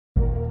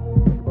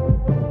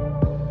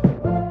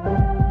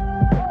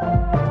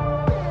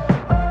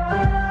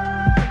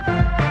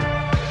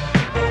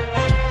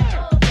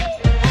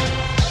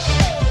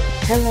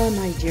Hello,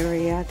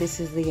 Nigeria. This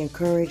is the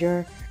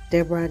encourager,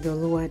 Deborah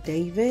Dolua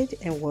David,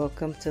 and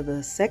welcome to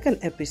the second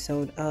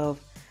episode of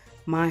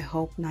My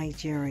Hope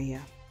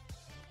Nigeria.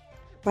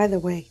 By the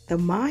way, the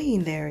my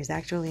in there is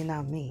actually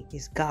not me,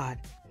 it's God.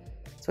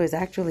 So it's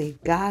actually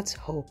God's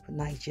Hope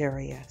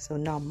Nigeria. So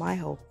not my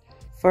hope.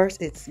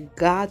 First, it's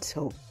God's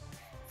hope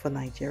for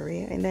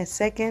Nigeria. And then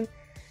second,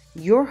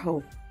 your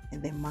hope,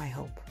 and then my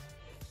hope.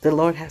 The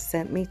Lord has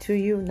sent me to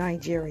you,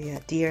 Nigeria,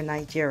 dear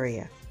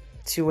Nigeria,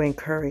 to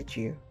encourage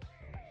you.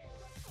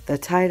 The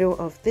title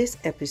of this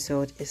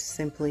episode is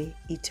simply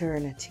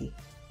Eternity.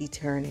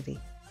 Eternity.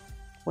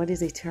 What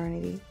is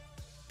eternity?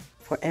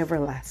 For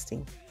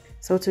everlasting.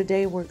 So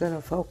today we're going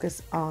to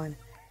focus on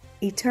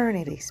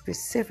eternity,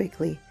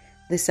 specifically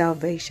the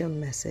salvation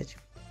message.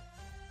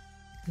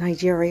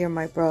 Nigeria,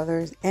 my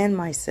brothers and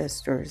my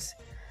sisters,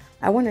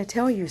 I want to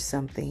tell you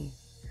something.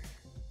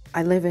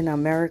 I live in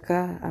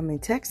America. I'm in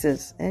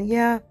Texas. And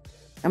yeah,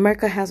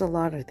 America has a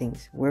lot of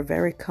things. We're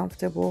very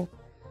comfortable.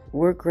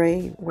 We're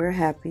great. We're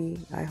happy.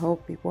 I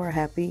hope people are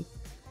happy.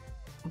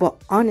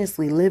 But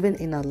honestly, living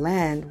in a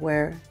land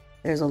where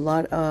there's a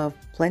lot of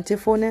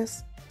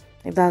plentifulness,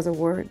 if that's a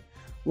word,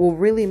 will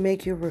really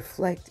make you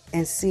reflect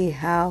and see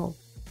how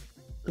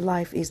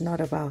life is not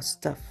about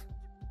stuff.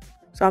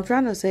 So I'm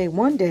trying to say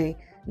one day,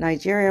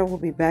 Nigeria will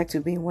be back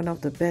to being one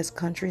of the best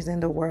countries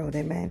in the world.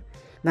 Amen.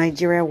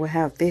 Nigeria will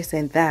have this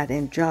and that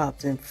and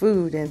jobs and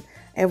food and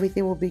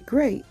everything will be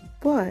great.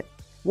 But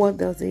what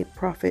does it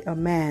profit a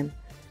man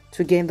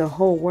to gain the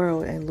whole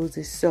world and lose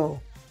his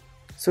soul?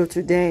 So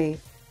today,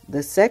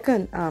 the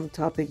second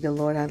topic the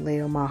Lord had laid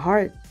on my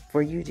heart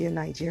for you, dear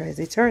Nigeria, is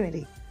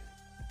eternity.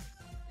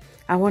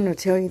 I want to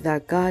tell you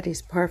that God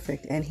is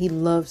perfect and He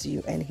loves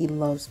you and He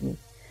loves me.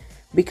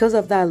 Because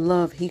of that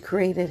love, He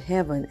created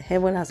heaven.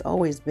 Heaven has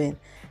always been.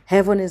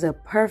 Heaven is a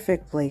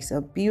perfect place, a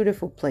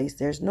beautiful place.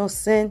 There's no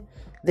sin.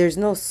 There's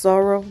no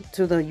sorrow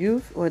to the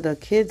youth or the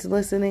kids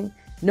listening.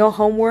 No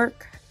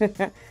homework.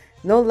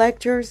 No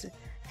lectures.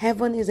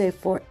 Heaven is a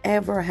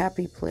forever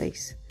happy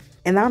place.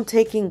 And I'm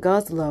taking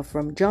God's love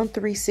from John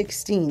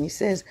 3:16. It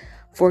says,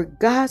 "For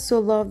God so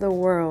loved the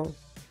world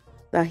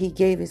that He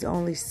gave His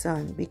only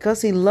Son."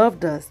 Because He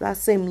loved us, that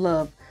same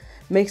love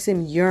makes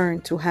Him yearn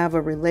to have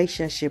a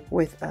relationship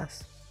with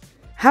us.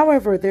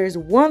 However, there's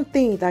one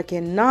thing that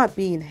cannot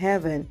be in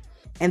heaven,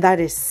 and that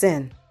is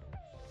sin.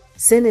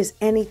 Sin is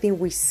anything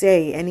we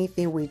say,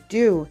 anything we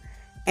do,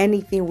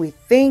 anything we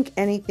think,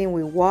 anything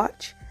we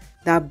watch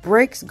that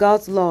breaks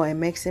God's law and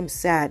makes Him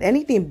sad.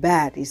 Anything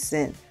bad is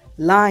sin.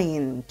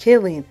 Lying,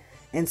 killing,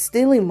 and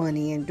stealing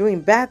money, and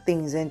doing bad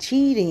things, and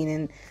cheating,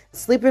 and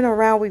sleeping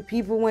around with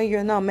people when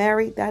you're not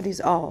married, that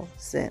is all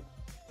sin.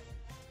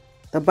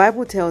 The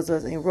Bible tells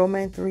us in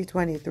Romans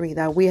 3:23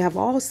 that we have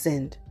all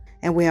sinned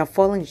and we have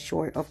fallen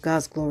short of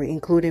God's glory,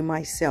 including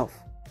myself.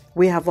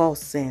 We have all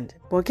sinned.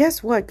 But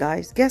guess what,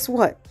 guys? Guess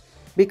what?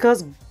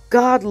 Because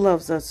God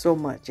loves us so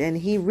much and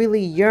He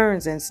really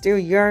yearns and still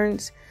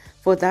yearns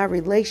for that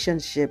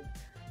relationship,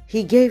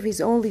 He gave His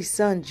only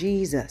Son,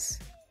 Jesus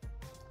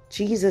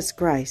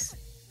Christ.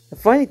 The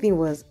funny thing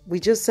was,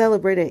 we just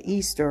celebrated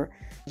Easter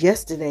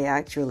yesterday,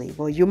 actually.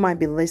 Well, you might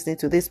be listening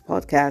to this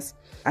podcast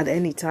at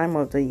any time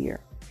of the year.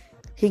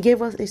 He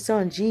gave us His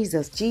Son,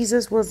 Jesus.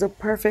 Jesus was the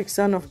perfect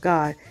Son of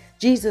God.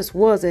 Jesus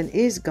was and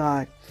is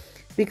God.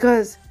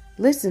 Because,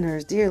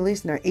 listeners, dear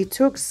listener, it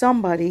took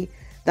somebody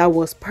that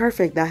was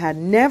perfect, that had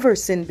never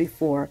sinned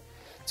before,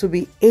 to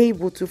be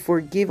able to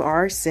forgive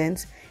our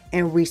sins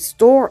and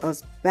restore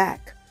us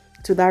back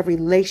to that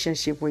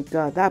relationship with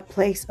God, that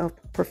place of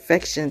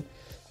perfection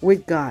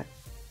with God.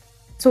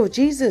 So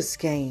Jesus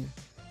came.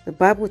 The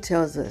Bible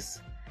tells us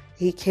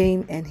He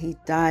came and He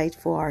died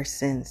for our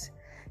sins.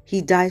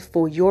 He died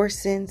for your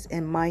sins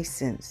and my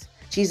sins.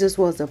 Jesus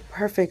was the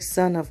perfect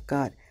Son of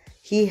God.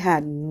 He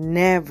had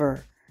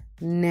never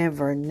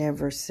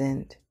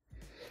sinned.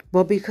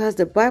 But because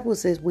the Bible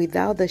says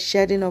without the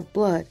shedding of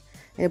blood,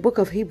 in the book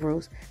of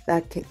Hebrews,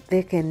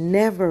 there can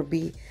never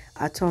be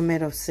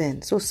atonement of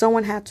sin. So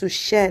someone had to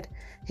shed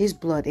His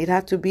blood. It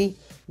had to be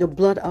the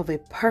blood of a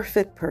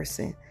perfect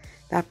person.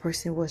 That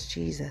person was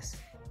Jesus.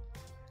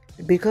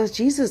 Because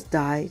Jesus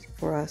died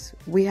for us,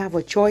 we have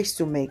a choice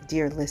to make,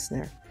 dear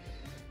listener.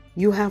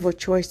 You have a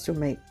choice to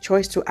make.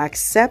 Choice to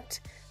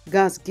accept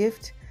God's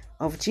gift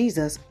of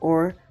Jesus,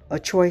 or a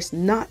choice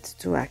not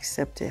to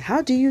accept it.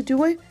 How do you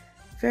do it?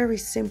 Very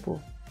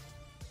simple.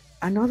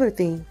 Another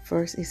thing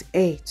first is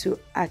to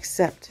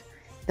accept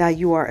that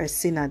you are a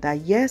sinner. That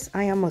yes,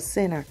 I am a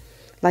sinner.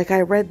 Like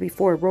I read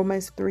before,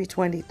 Romans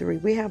 3:23,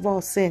 we have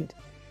all sinned.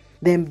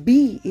 Then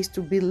B is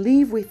to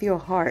believe with your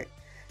heart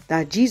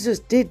that Jesus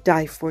did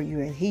die for you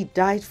and He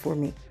died for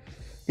me.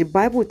 The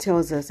Bible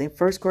tells us in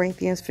 1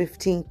 Corinthians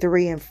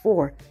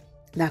 15:3-4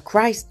 that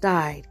Christ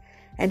died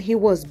and He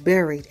was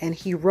buried and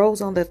He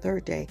rose on the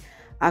third day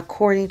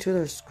according to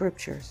the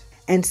scriptures.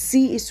 And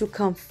C is to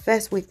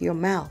confess with your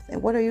mouth.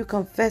 And what are you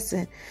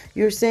confessing?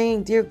 You're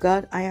saying, dear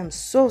God, I am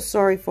so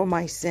sorry for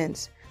my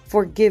sins.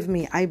 Forgive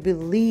me. I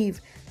believe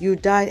you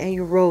died and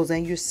you rose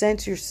and you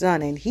sent your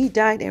Son and He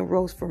died and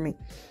rose for me.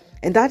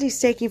 And that is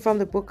taken from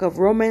the book of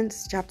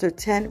Romans chapter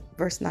 10,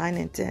 verse 9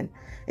 and 10.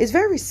 It's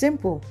very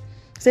simple.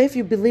 Say if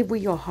you believe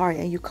with your heart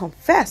and you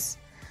confess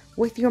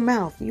with your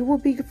mouth, you will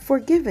be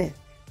forgiven.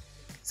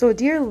 So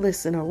dear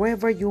listener,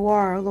 wherever you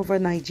are, all over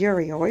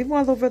Nigeria or even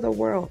all over the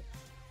world,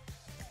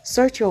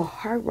 search your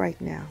heart right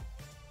now.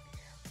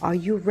 Are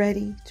you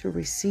ready to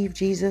receive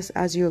Jesus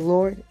as your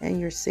Lord and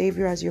your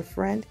Savior as your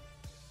friend?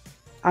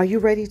 Are you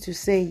ready to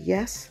say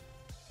yes?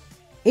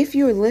 If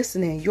you're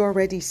listening, you're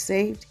already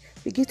saved,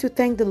 begin to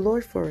thank the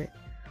Lord for it.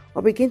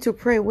 Or begin to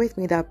pray with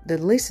me that the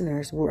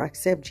listeners will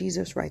accept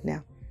Jesus right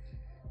now.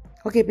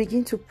 Okay,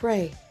 begin to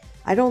pray.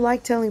 I don't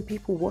like telling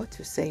people what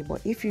to say,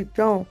 but if you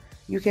don't,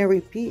 you can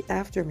repeat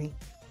after me.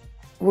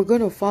 We're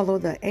going to follow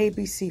the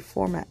ABC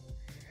format.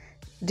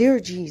 Dear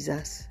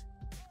Jesus,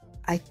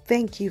 I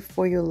thank you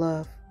for your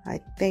love. I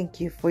thank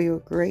you for your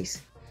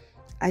grace.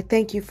 I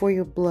thank you for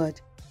your blood.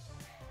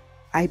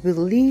 I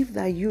believe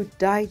that you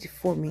died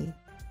for me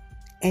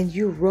and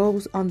you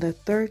rose on the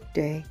third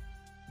day.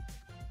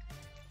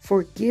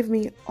 Forgive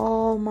me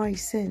all my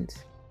sins.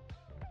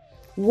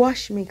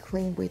 Wash me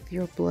clean with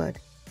your blood.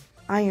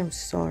 I am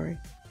sorry.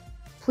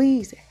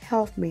 Please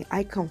help me.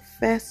 I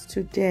confess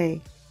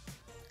today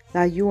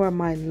that you are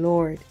my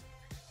Lord,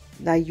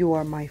 that you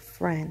are my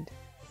friend,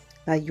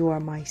 that you are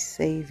my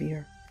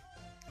Savior.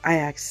 I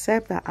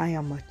accept that I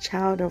am a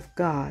child of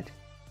God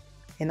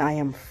and I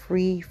am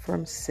free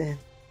from sin.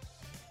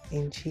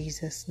 In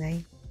Jesus'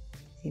 name,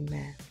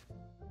 amen.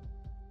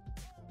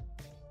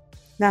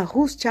 Now,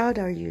 whose child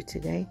are you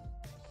today?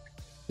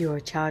 You're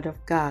a child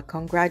of God.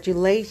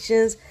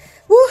 Congratulations.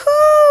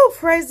 Woohoo!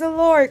 Praise the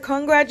Lord.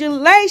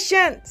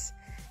 Congratulations.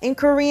 In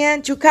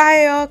Korean,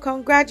 축하해요.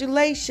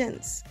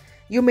 Congratulations.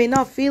 You may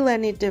not feel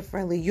any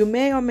differently. You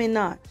may or may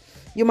not.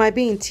 You might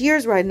be in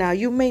tears right now.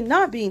 You may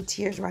not be in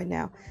tears right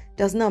now.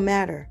 Does not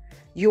matter.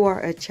 You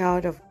are a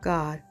child of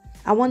God.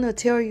 I want to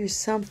tell you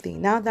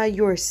something. Now that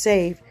you are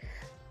saved,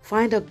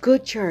 find a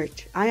good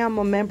church. I am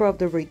a member of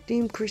the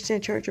Redeemed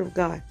Christian Church of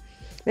God.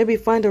 Maybe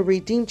find a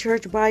Redeemed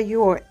church by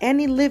you or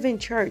any living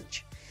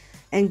church.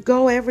 And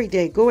go every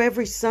day. Go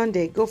every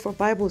Sunday. Go for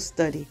Bible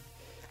study.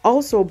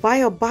 Also, buy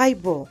a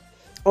Bible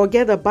or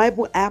get a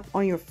Bible app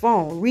on your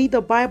phone. Read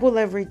the Bible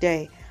every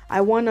day. I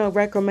want to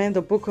recommend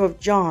the book of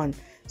John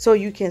so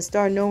you can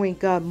start knowing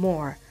God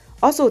more.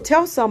 Also,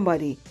 tell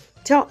somebody.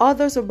 Tell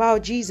others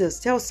about Jesus.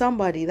 Tell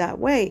somebody that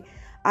way.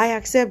 I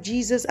accept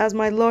Jesus as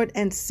my Lord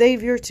and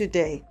Savior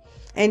today.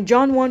 And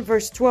John 1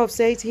 verse 12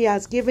 says he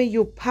has given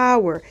you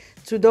power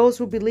to those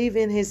who believe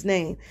in his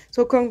name.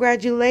 So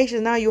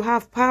congratulations. Now you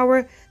have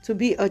power to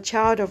be a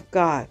child of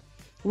God.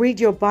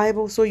 Read your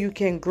Bible so you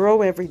can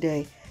grow every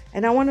day.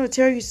 And I want to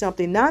tell you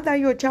something. Now that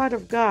you're a child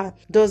of God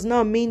does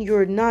not mean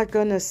you're not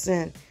going to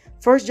sin.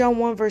 1 John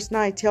 1 verse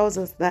 9 tells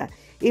us that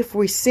if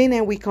we sin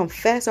and we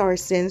confess our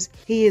sins,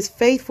 he is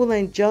faithful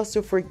and just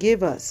to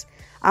forgive us.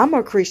 I'm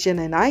a Christian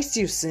and I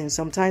still sin.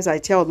 Sometimes I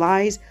tell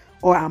lies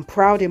or I'm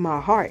proud in my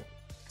heart.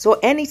 So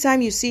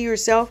anytime you see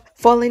yourself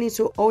falling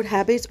into old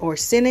habits or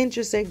sinning,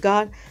 just say,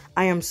 God,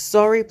 I am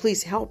sorry.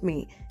 Please help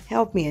me.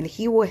 Help me. And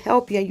he will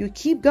help you. And you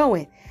keep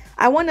going.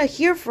 I want to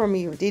hear from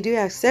you. Did you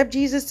accept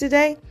Jesus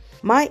today?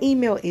 My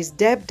email is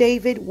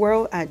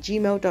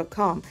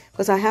debdavidworld@gmail.com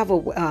because I have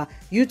a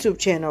YouTube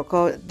channel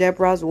called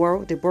Deborah's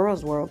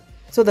World.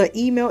 So the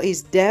email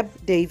is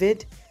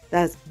debdavid.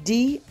 That's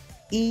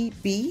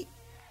D-E-B.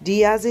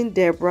 D as in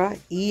Deborah.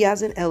 E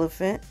as in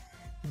elephant.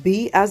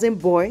 B as in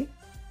boy.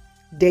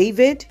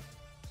 David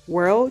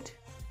World,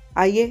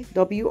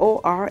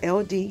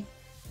 WORLD,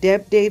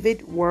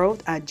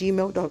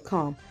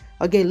 debdavidworld@gmail.com.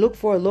 Again, look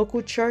for a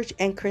local church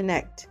and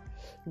connect.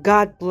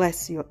 God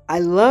bless you. I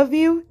love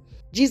you.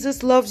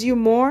 Jesus loves you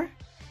more.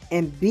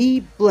 And be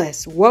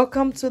blessed.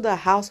 Welcome to the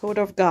household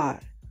of God.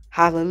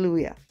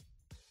 Hallelujah.